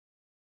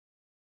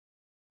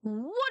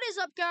What is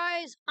up,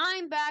 guys?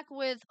 I'm back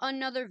with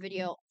another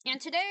video, and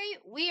today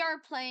we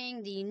are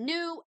playing the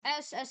new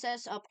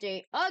SSS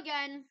update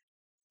again.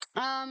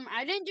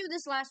 I didn't do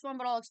this last one,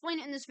 but I'll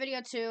explain it in this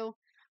video too.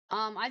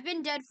 I've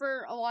been dead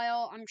for a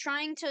while. I'm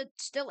trying to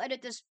still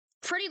edit this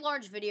pretty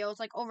large video.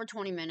 It's like over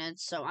 20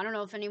 minutes, so I don't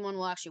know if anyone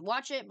will actually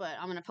watch it, but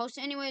I'm gonna post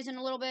it anyways in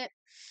a little bit.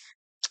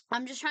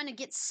 I'm just trying to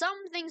get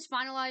some things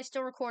finalized,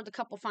 still record the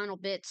couple final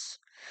bits.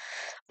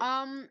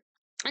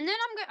 And then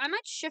I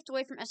might shift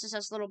away from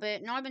SSS a little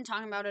bit. No, I've been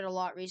talking about it a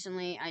lot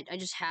recently. I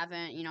just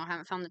haven't,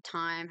 haven't found the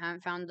time,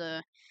 haven't found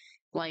the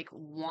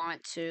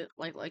want to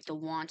the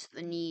want,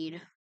 the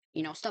need,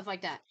 stuff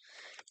like that.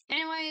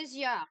 Anyways,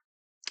 yeah.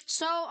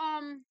 So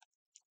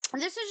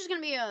this is just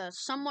gonna be a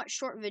somewhat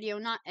short video,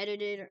 not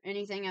edited or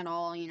anything at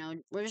all.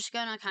 We're just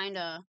gonna kind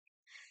of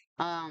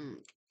um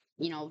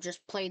just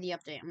play the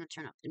update. I'm gonna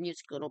turn up the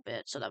music a little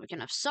bit so that we can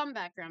have some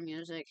background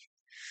music.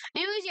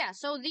 Anyways, yeah,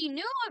 so the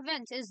new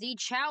event is the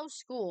Chow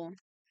School,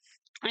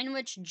 in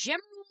which Gemerl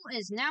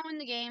is now in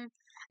the game,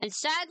 and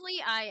sadly,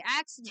 I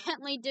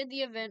accidentally did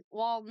the event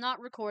while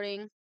not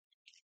recording.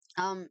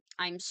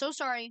 I'm so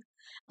sorry,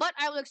 but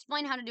I will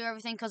explain how to do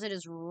everything, because it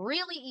is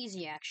really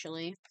easy,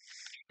 actually.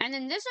 And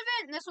then this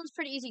one's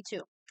pretty easy,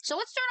 too. So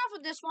let's start off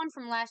with this one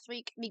from last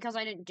week, because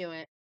I didn't do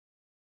it.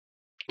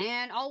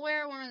 And I'll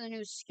wear one of the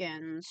new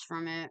skins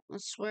from it.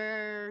 Let's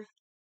wear...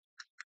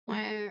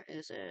 Where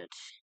is it?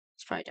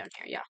 It's probably down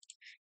here, yeah.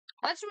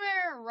 Let's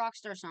wear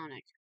Rockstar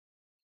Sonic.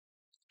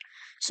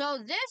 So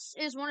this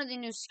is one of the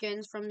new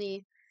skins from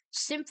the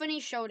Symphony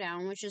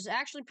Showdown, which is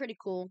actually pretty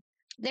cool.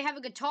 They have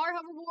a guitar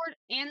hoverboard,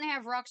 and they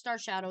have Rockstar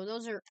Shadow.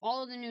 Those are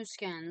all of the new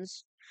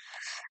skins.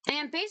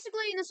 And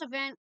basically in this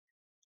event,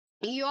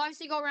 you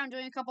obviously go around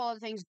doing a couple other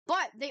things,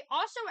 but they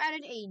also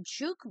added a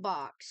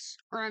jukebox,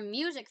 or a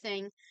music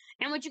thing,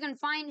 in which you can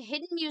find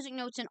hidden music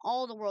notes in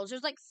all the worlds.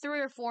 There's like 3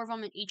 or 4 of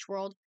them in each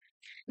world.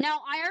 Now,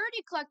 I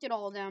already collected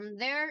all of them.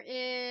 There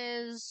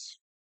is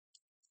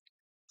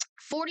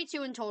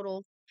 42 in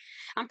total.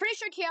 I'm pretty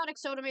sure Chaotic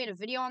Soda made a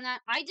video on that.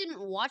 I didn't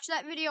watch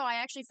that video. I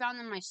actually found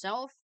them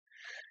myself.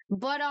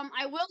 But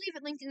I will leave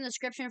it linked in the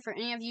description for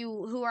any of you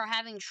who are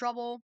having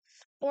trouble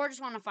or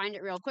just want to find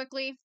it real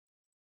quickly.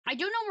 I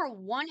do know where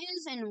one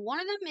is, and one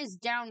of them is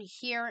down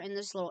here in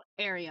this little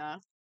area.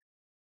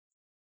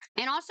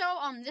 And also,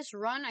 this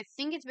run, I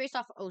think it's based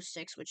off of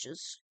 06, which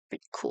is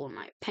pretty cool in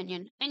my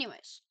opinion.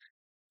 Anyways.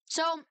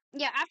 So,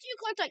 yeah, after you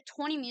collect like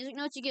 20 music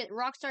notes, you get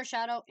Rockstar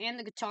Shadow and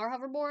the guitar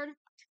hoverboard.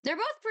 They're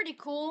both pretty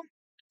cool.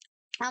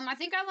 I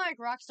think I like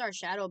Rockstar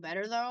Shadow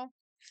better, though.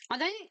 I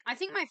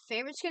think my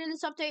favorite skin in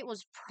this update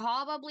was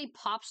probably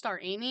Popstar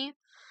Amy,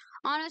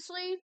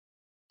 honestly.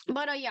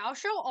 But, yeah, I'll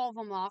show all of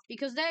them off,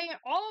 because they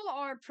all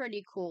are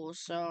pretty cool,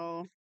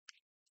 so...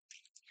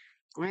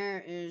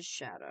 Where is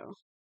Shadow?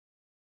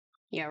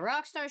 Yeah,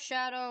 Rockstar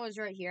Shadow is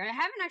right here. I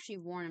haven't actually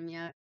worn him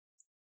yet.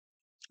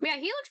 But yeah,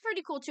 he looks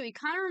pretty cool, too. He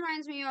kind of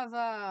reminds me of,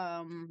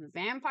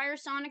 Vampire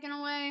Sonic in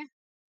a way.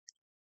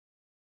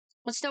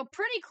 But still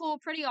pretty cool,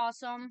 pretty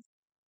awesome.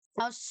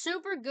 A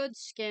super good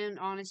skin,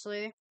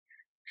 honestly.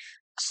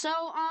 So,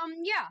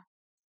 yeah.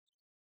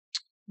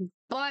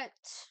 But,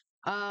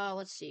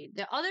 let's see.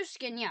 The other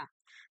skin, yeah.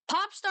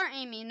 Popstar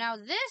Amy. Now,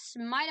 this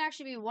might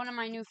actually be one of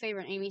my new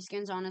favorite Amy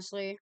skins,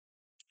 honestly.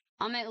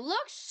 It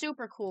looks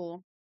super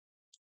cool.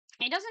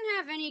 It doesn't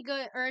have any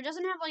good, or it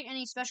doesn't have, like,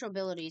 any special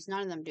abilities.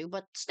 None of them do.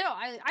 But still,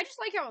 I just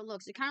like how it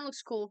looks. It kind of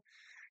looks cool.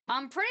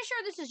 I'm pretty sure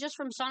this is just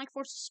from Sonic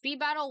Forces Speed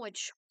Battle,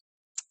 which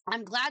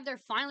I'm glad they're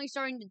finally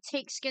starting to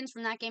take skins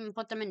from that game and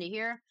put them into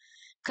here.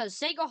 Because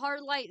Sega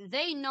Hardlight,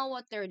 they know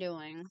what they're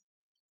doing.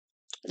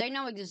 They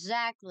know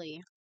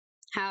exactly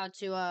how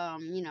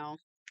to,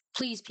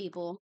 please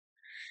people.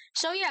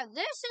 So yeah,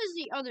 this is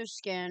the other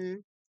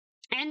skin.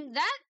 And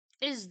that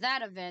is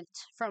that event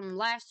from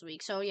last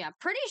week. So yeah,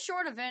 pretty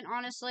short event,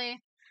 honestly.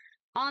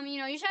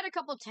 You just had a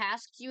couple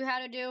tasks you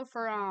had to do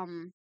for,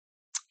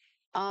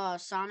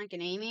 Sonic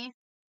and Amy.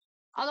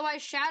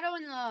 Otherwise, Shadow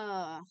and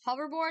the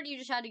hoverboard, you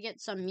just had to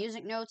get some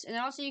music notes. And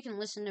also you can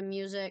listen to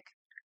music.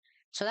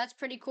 So that's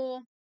pretty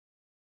cool.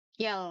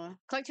 Yeah,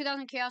 collect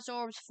 2,000 Chaos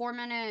Orbs,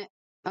 4-minute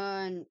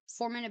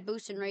 4-minute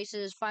boost in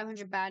races,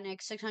 500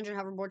 badniks, 600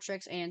 hoverboard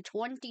tricks, and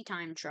 20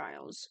 time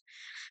trials.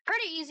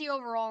 Pretty easy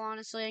overall,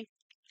 honestly.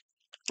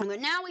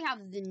 But now we have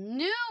the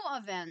new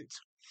event,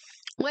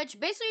 which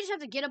basically you just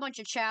have to get a bunch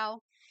of Chow.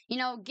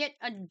 Get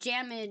a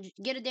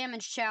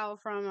damaged Chow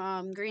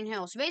from Green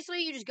Hill. So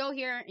basically, you just go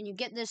here and you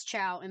get this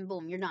Chow, and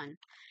boom, you're done.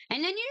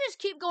 And then you just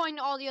keep going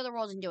to all the other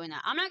worlds and doing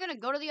that. I'm not gonna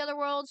go to the other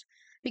worlds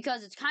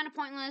because it's kind of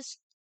pointless.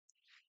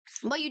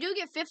 But you do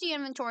get 50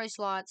 inventory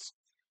slots.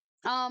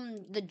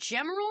 The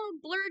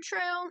Gemerl Blur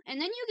Trail, and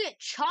then you get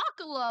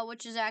Chocola,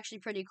 which is actually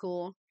pretty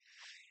cool.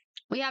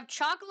 We have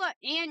Chocola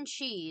and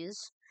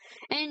Cheese,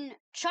 and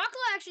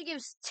Chocola actually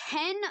gives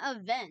 10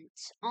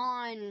 events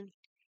on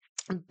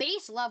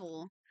base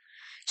level,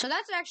 so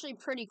that's actually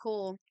pretty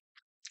cool.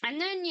 And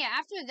then, yeah,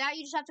 after that,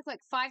 you just have to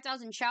collect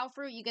 5,000 Chow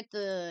Fruit. You get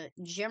the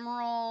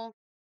Gemerl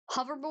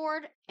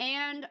hoverboard,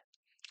 and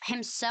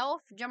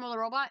himself, Gemerl the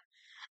robot.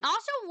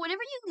 Also,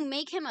 whenever you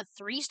make him a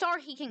 3-star,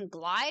 he can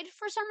glide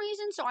for some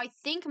reason. So I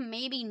think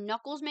maybe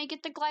Knuckles may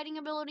get the gliding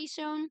ability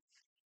soon.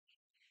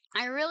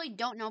 I really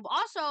don't know. But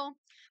also,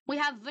 we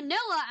have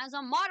Vanilla as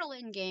a model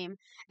in game,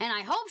 and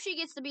I hope she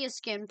gets to be a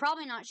skin.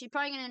 Probably not. She's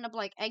probably gonna end up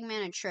like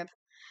Eggman and Trip.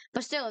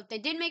 But still, if they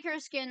did make her a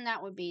skin,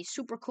 that would be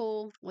super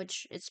cool.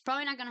 Which it's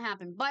probably not gonna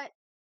happen. But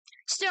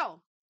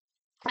still,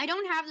 I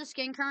don't have the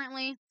skin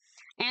currently,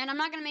 and I'm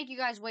not gonna make you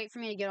guys wait for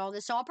me to get all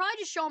this. So I'll probably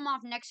just show them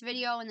off next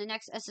video in the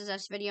next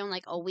SSS video in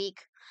like a week.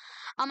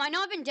 I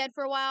know I've been dead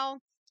for a while.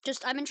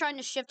 Just I've been trying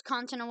to shift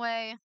content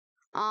away.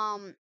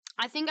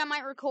 I think I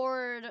might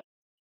record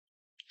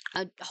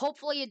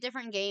hopefully a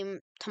different game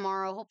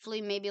tomorrow.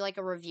 Hopefully maybe like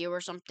a review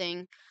or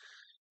something.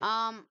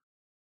 Um,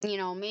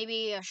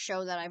 maybe a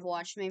show that I've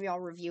watched. Maybe I'll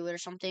review it or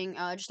something.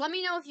 Just let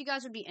me know if you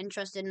guys would be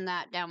interested in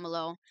that down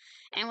below.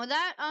 And with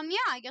that,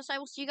 yeah, I guess I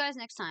will see you guys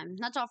next time.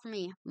 That's all for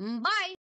me. Bye!